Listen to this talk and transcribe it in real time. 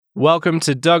Welcome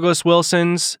to Douglas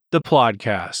Wilson's The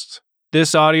Plodcast.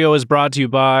 This audio is brought to you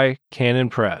by Canon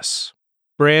Press.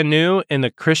 Brand new in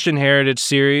the Christian Heritage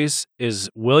series is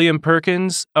William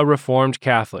Perkins, a Reformed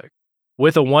Catholic,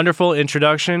 with a wonderful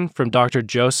introduction from Dr.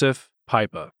 Joseph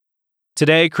Pipa.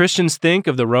 Today, Christians think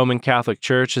of the Roman Catholic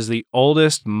Church as the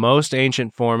oldest, most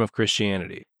ancient form of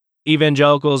Christianity.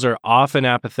 Evangelicals are often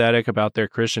apathetic about their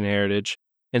Christian heritage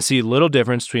and see little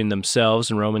difference between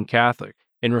themselves and Roman Catholic.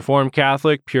 In Reformed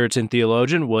Catholic, Puritan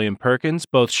theologian William Perkins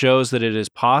both shows that it is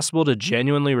possible to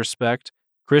genuinely respect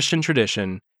Christian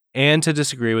tradition and to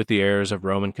disagree with the errors of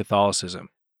Roman Catholicism.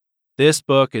 This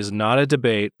book is not a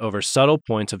debate over subtle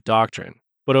points of doctrine,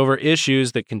 but over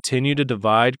issues that continue to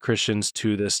divide Christians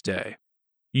to this day.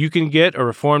 You can get A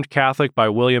Reformed Catholic by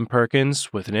William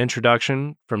Perkins with an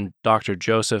introduction from Dr.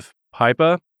 Joseph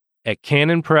Pipa at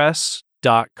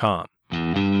canonpress.com.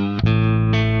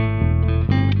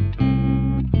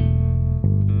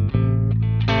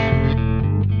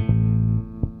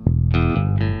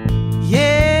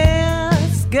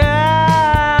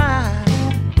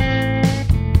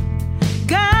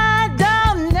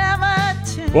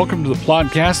 Welcome to the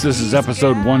Plodcast. This is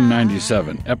episode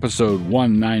 197. Episode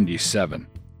 197.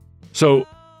 So,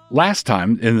 last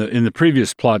time in the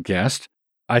previous Plodcast,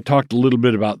 I talked a little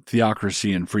bit about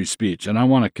theocracy and free speech, and I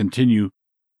want to continue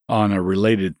on a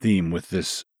related theme with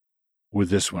this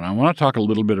one. I want to talk a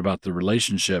little bit about the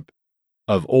relationship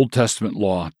of Old Testament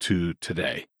law to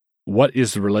today. What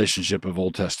is the relationship of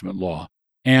Old Testament law?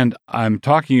 And I'm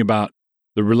talking about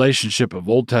the relationship of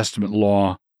Old Testament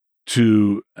law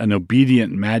to an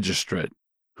obedient magistrate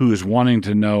who is wanting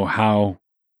to know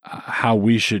how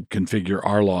we should configure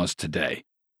our laws today.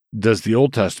 Does the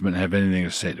Old Testament have anything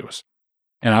to say to us?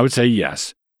 And I would say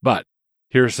yes, but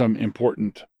here are some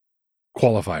important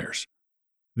qualifiers.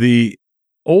 The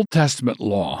Old Testament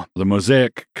law, the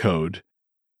Mosaic Code,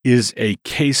 is a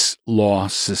case law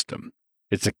system.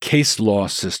 It's a case law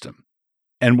system.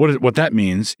 And what that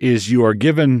means is you are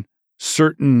given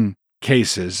certain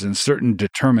cases and certain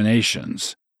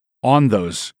determinations on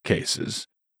those cases,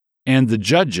 and the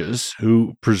judges,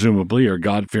 who presumably are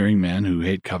God-fearing men who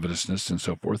hate covetousness and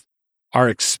so forth, are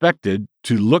expected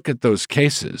to look at those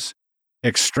cases,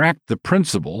 extract the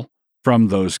principle from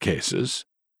those cases,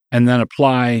 and then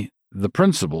apply the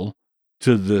principle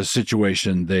to the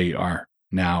situation they are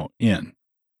now in.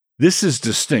 This is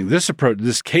distinct. This approach,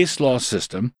 this case law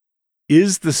system,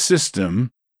 is the system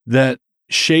that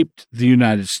shaped the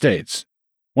United States.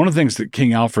 One of the things that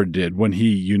King Alfred did when he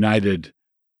united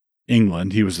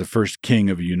England, he was the first king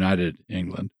of a united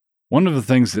England. One of the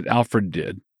things that Alfred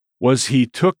did was he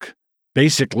took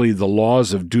basically the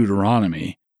laws of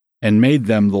Deuteronomy and made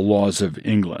them the laws of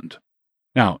England.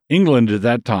 Now, England at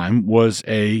that time was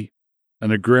an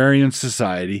agrarian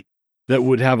society that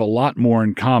would have a lot more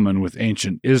in common with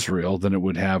ancient Israel than it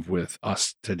would have with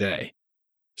us today.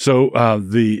 So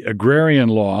the agrarian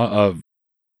law of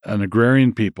an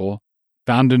agrarian people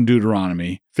found in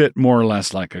Deuteronomy fit more or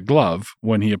less like a glove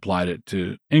when he applied it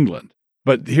to England.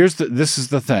 But this is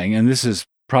the thing, and this is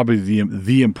probably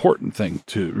the important thing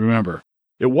to remember.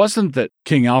 It wasn't that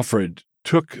King Alfred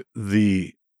took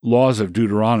the laws of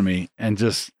Deuteronomy and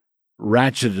just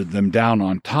ratcheted them down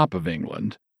on top of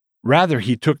England. Rather,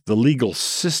 he took the legal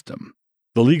system.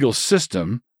 The legal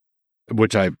system,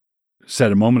 which I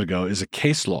said a moment ago, is a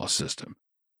case law system.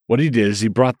 What he did is he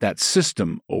brought that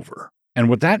system over. And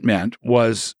what that meant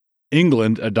was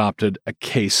England adopted a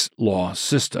case law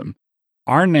system.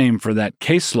 Our name for that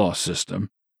case law system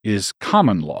is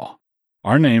common law.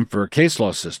 Our name for a case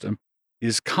law system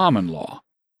is common law.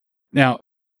 Now,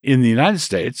 in the United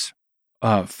States,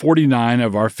 49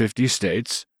 of our 50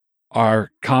 states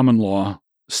are common law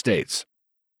states.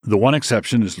 The one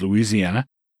exception is Louisiana,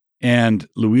 and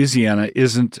Louisiana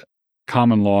isn't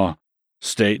common law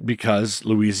state because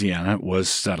Louisiana was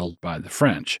settled by the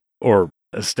French, or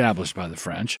established by the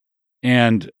French,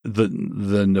 and the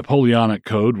Napoleonic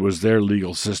Code was their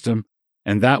legal system,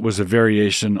 and that was a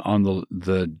variation on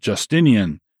the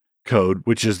Justinian Code,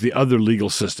 which is the other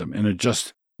legal system.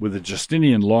 With the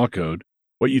Justinian Law Code,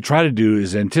 what you try to do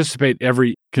is anticipate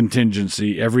every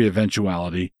contingency, every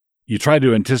eventuality. You try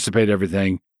to anticipate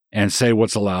everything and say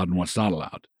what's allowed and what's not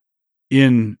allowed.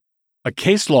 In a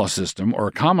case law system or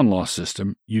a common law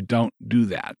system, you don't do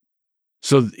that.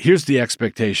 So here's the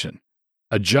expectation.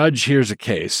 A judge hears a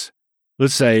case.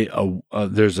 Let's say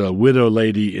there's a widow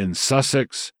lady in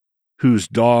Sussex whose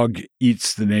dog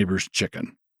eats the neighbor's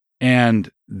chicken. And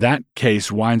that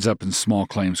case winds up in small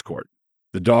claims court.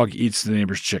 The dog eats the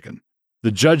neighbor's chicken.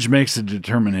 The judge makes a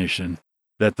determination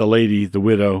that the lady, the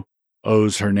widow,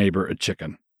 owes her neighbor a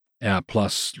chicken,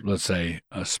 plus, let's say,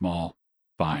 a small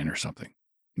fine or something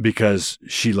because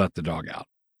she let the dog out.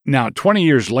 Now, 20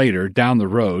 years later, down the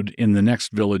road in the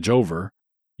next village over,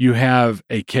 you have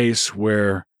a case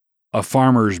where a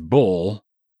farmer's bull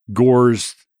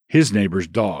gores his neighbor's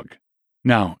dog.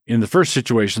 Now, in the first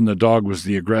situation, the dog was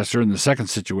the aggressor. In the second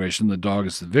situation, the dog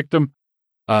is the victim.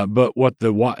 But what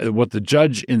the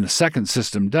judge in the second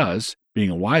system does, being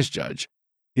a wise judge,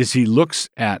 is he looks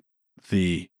at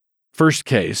the first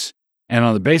case, and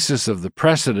on the basis of the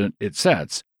precedent it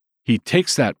sets, he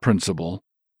takes that principle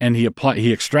and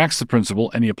he extracts the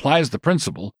principle and he applies the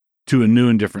principle to a new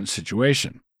and different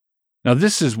situation. Now,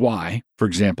 this is why, for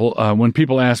example, when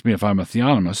people ask me if I'm a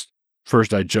theonomist,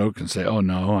 first I joke and say, oh,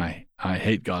 no, I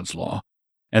hate God's law.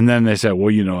 And then they say,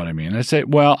 well, you know what I mean. I say,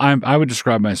 well, I would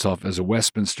describe myself as a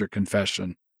Westminster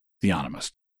Confession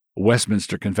theonomist. A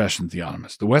Westminster Confession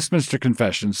theonomist. The Westminster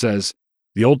Confession says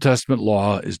the Old Testament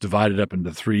law is divided up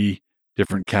into three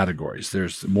different categories.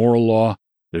 There's the moral law,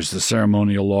 there's the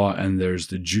ceremonial law, and there's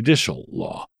the judicial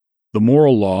law. The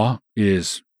moral law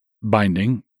is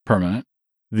binding, permanent.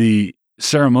 The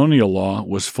ceremonial law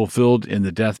was fulfilled in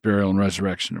the death, burial, and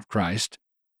resurrection of Christ.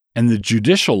 And the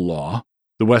judicial law,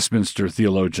 the Westminster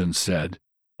theologians said,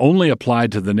 only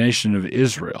applied to the nation of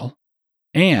Israel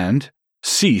and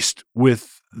ceased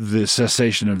with the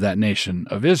cessation of that nation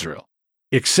of Israel,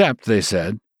 except, they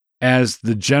said, as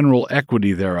the general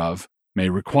equity thereof may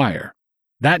require.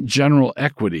 That general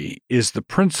equity is the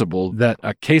principle that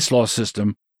a case law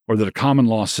system or that a common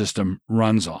law system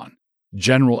runs on,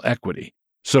 general equity.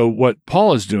 So what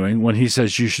Paul is doing when he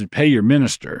says you should pay your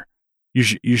minister,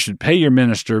 you should pay your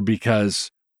minister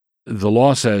because the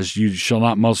law says you shall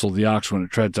not muzzle the ox when it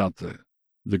treads out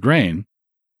the grain.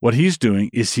 What he's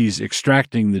doing is he's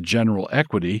extracting the general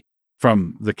equity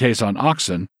from the case on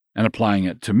oxen and applying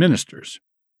it to ministers,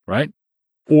 right?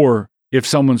 Or if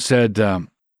someone said,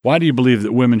 why do you believe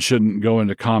that women shouldn't go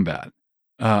into combat?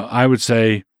 I would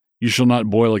say, you shall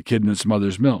not boil a kid in its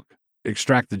mother's milk.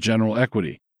 Extract the general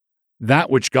equity.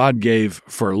 That which God gave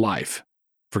for life,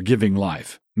 for giving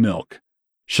life, milk,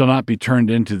 shall not be turned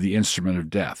into the instrument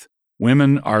of death.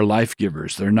 Women are life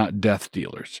givers. They're not death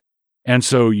dealers. And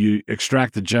so you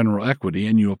extract the general equity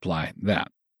and you apply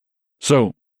that.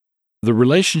 So the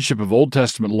relationship of Old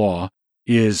Testament law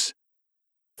is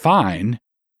fine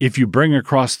if you bring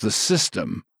across the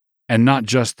system and not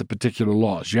just the particular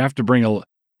laws. You have to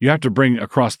bring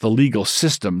across the legal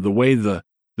system, the way the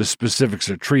specifics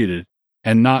are treated,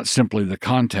 and not simply the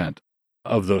content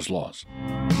of those laws.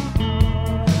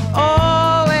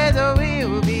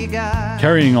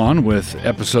 Carrying on with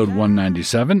episode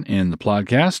 197 in the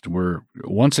podcast,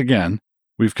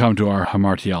 we've come to our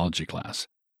hamartiology class.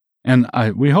 And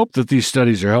we hope that these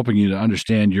studies are helping you to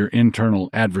understand your internal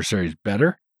adversaries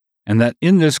better, and that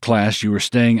in this class you are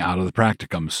staying out of the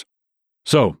practicums.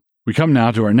 So, we come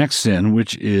now to our next sin,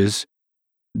 which is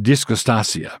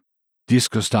discostasia.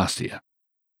 Discostasia.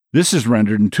 This is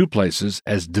rendered in two places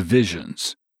as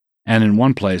divisions, and in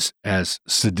one place as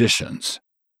seditions.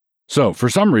 So, for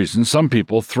some reason, some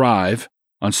people thrive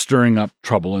on stirring up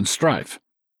trouble and strife.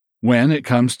 When it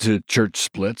comes to church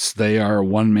splits, they are a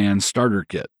one-man starter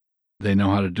kit. They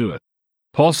know how to do it.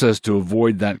 Paul says to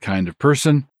avoid that kind of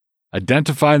person,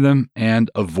 identify them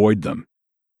and avoid them.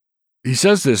 He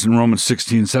says this in Romans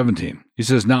 16:17. He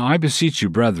says, now I beseech you,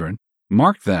 brethren,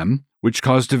 mark them which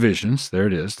cause divisions, there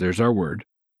it is, there's our word,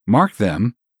 mark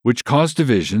them which cause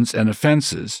divisions and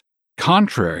offenses,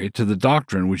 contrary to the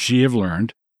doctrine which ye have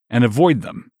learned, and avoid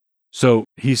them. So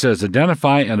he says,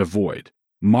 identify and avoid,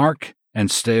 mark and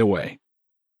stay away.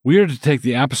 We are to take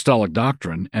the apostolic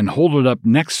doctrine and hold it up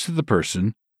next to the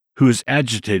person who is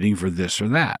agitating for this or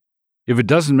that. If it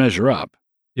doesn't measure up,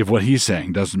 if what he's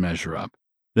saying doesn't measure up,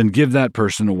 then give that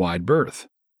person a wide berth.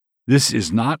 This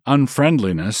is not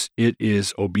unfriendliness, it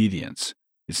is obedience.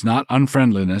 It's not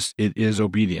unfriendliness, it is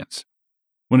obedience.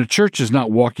 When a church is not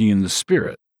walking in the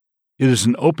Spirit, it is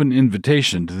an open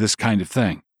invitation to this kind of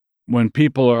thing. When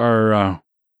people are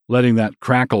letting that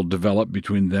crackle develop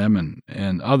between them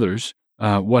and others,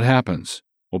 what happens?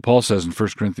 Well, Paul says in 1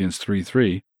 Corinthians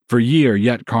 3:3, for ye are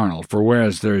yet carnal, for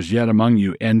whereas there is yet among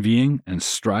you envying and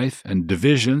strife and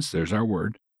divisions, there's our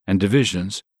word, and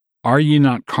divisions, are ye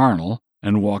not carnal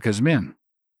and walk as men?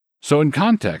 So in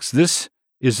context, this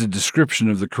is a description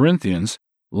of the Corinthians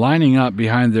lining up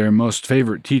behind their most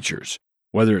favorite teachers,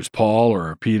 whether it's Paul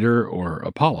or Peter or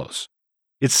Apollos.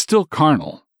 It's still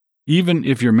carnal, even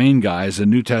if your main guy is a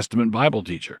New Testament Bible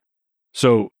teacher.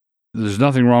 So there's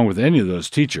nothing wrong with any of those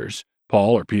teachers,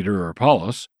 Paul or Peter or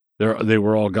Apollos. They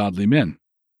were all godly men,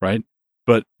 right?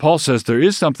 But Paul says there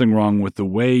is something wrong with the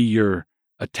way you're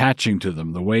attaching to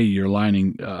them, the way you're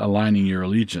aligning your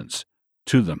allegiance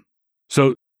to them.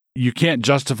 So you can't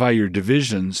justify your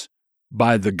divisions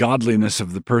by the godliness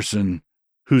of the person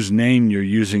whose name you're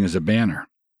using as a banner.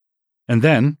 And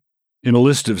then, in a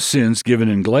list of sins given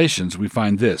in Galatians, we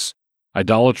find this: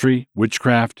 idolatry,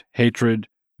 witchcraft, hatred,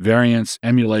 variance,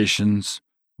 emulations,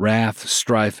 wrath,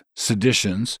 strife,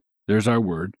 seditions, there's our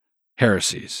word,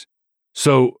 heresies.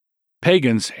 So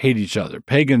pagans hate each other.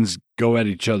 Pagans go at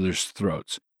each other's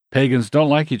throats. Pagans don't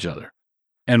like each other.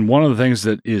 And one of the things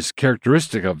that is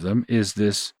characteristic of them is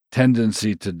this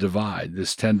tendency to divide,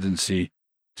 this tendency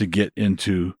to get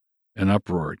into an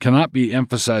uproar. It cannot be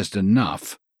emphasized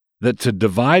enough that to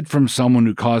divide from someone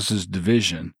who causes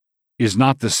division is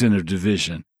not the sin of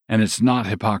division, and it's not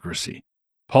hypocrisy.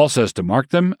 Paul says to mark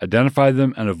them, identify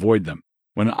them, and avoid them.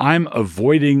 When I'm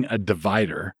avoiding a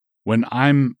divider, when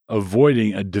I'm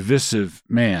avoiding a divisive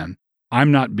man,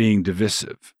 I'm not being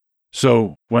divisive.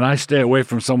 So when I stay away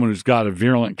from someone who's got a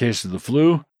virulent case of the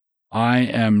flu, I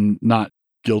am not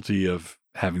guilty of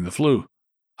having the flu.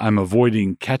 I'm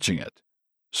avoiding catching it.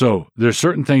 So there's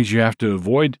certain things you have to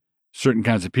avoid, certain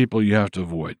kinds of people you have to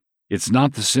avoid. It's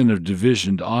not the sin of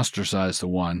division to ostracize the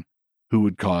one who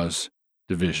would cause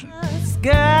division.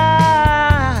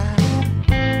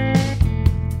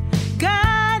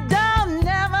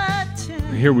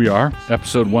 Here we are,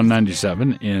 episode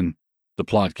 197 in the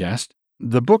podcast.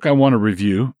 The book I want to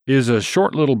review is a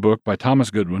short little book by Thomas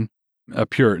Goodwin, a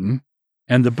Puritan,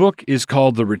 and the book is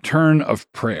called The Return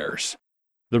of Prayers.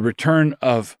 The Return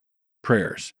of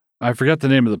Prayers. I forgot the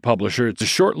name of the publisher. It's a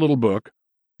short little book,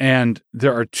 and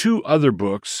there are two other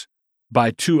books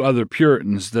by two other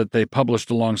Puritans that they published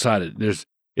alongside it.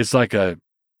 It's like a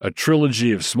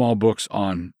trilogy of small books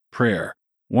on prayer.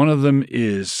 One of them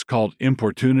is called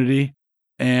Importunity,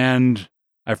 and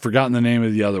I've forgotten the name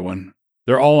of the other one.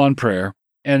 They're all on prayer.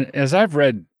 And as I've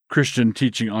read Christian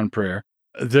teaching on prayer,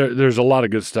 there's a lot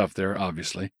of good stuff there,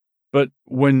 obviously. But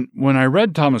when I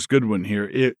read Thomas Goodwin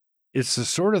here, it's the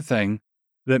sort of thing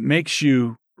that makes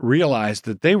you realize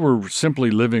that they were simply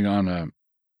living on a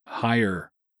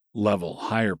higher level,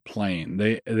 higher plane.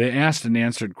 They asked and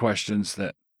answered questions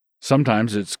that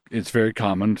sometimes it's very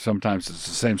common. Sometimes it's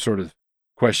the same sort of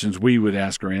questions we would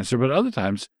ask or answer, but other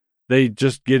times they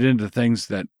just get into things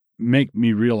that make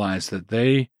me realize that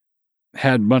they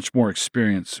had much more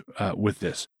experience with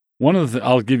this.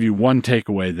 I'll give you one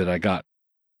takeaway that I got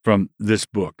from this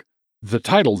book. The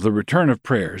title, The Return of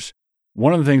Prayers,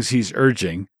 one of the things he's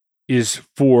urging is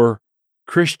for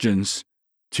Christians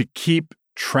to keep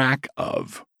track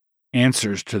of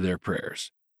answers to their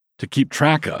prayers, to keep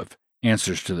track of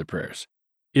answers to their prayers.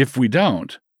 If we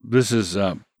don't, this is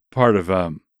part of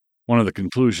one of the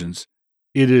conclusions,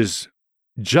 it is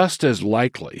just as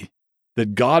likely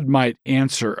that God might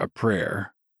answer a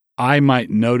prayer, I might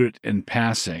note it in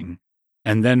passing,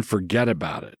 and then forget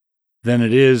about it, than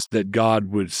it is that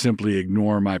God would simply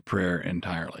ignore my prayer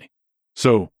entirely.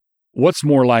 So, what's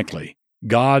more likely?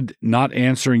 God not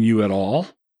answering you at all,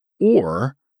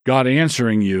 or God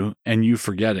answering you and you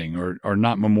forgetting or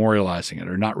not memorializing it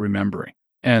or not remembering?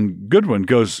 And Goodwin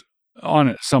goes on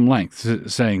at some length,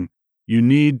 saying you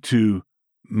need to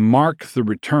mark the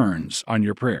returns on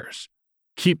your prayers.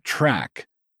 Keep track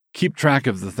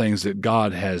of the things that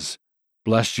God has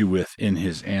blessed you with in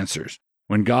his answers.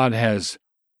 When God has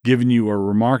given you a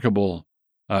remarkable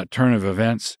turn of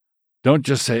events, don't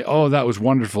just say, oh, that was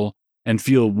wonderful, and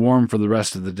feel warm for the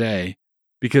rest of the day,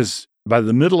 because by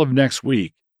the middle of next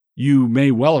week, you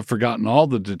may well have forgotten all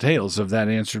the details of that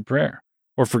answered prayer,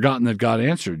 or forgotten that God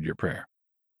answered your prayer.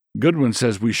 Goodwin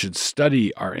says we should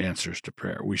study our answers to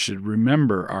prayer. We should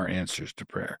remember our answers to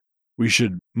prayer. We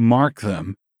should mark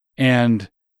them. And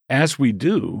as we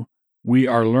do, we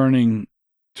are learning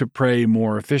to pray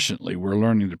more efficiently. We're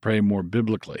learning to pray more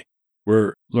biblically.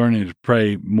 We're learning to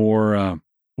pray more.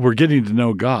 We're getting to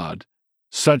know God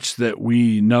such that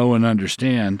we know and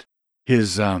understand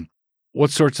his what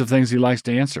sorts of things he likes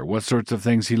to answer, what sorts of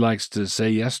things he likes to say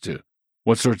yes to,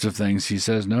 what sorts of things he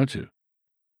says no to.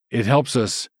 It helps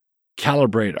us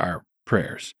calibrate our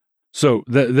prayers. So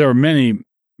there are many,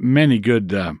 many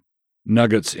good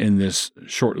nuggets in this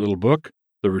short little book,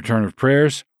 The Return of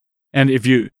Prayers. And if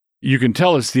you can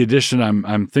tell it's the edition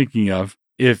I'm thinking of.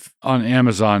 If on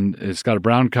Amazon, it's got a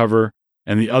brown cover,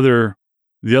 and the other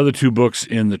two books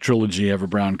in the trilogy have a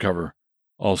brown cover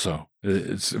also.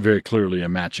 It's very clearly a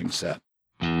matching set.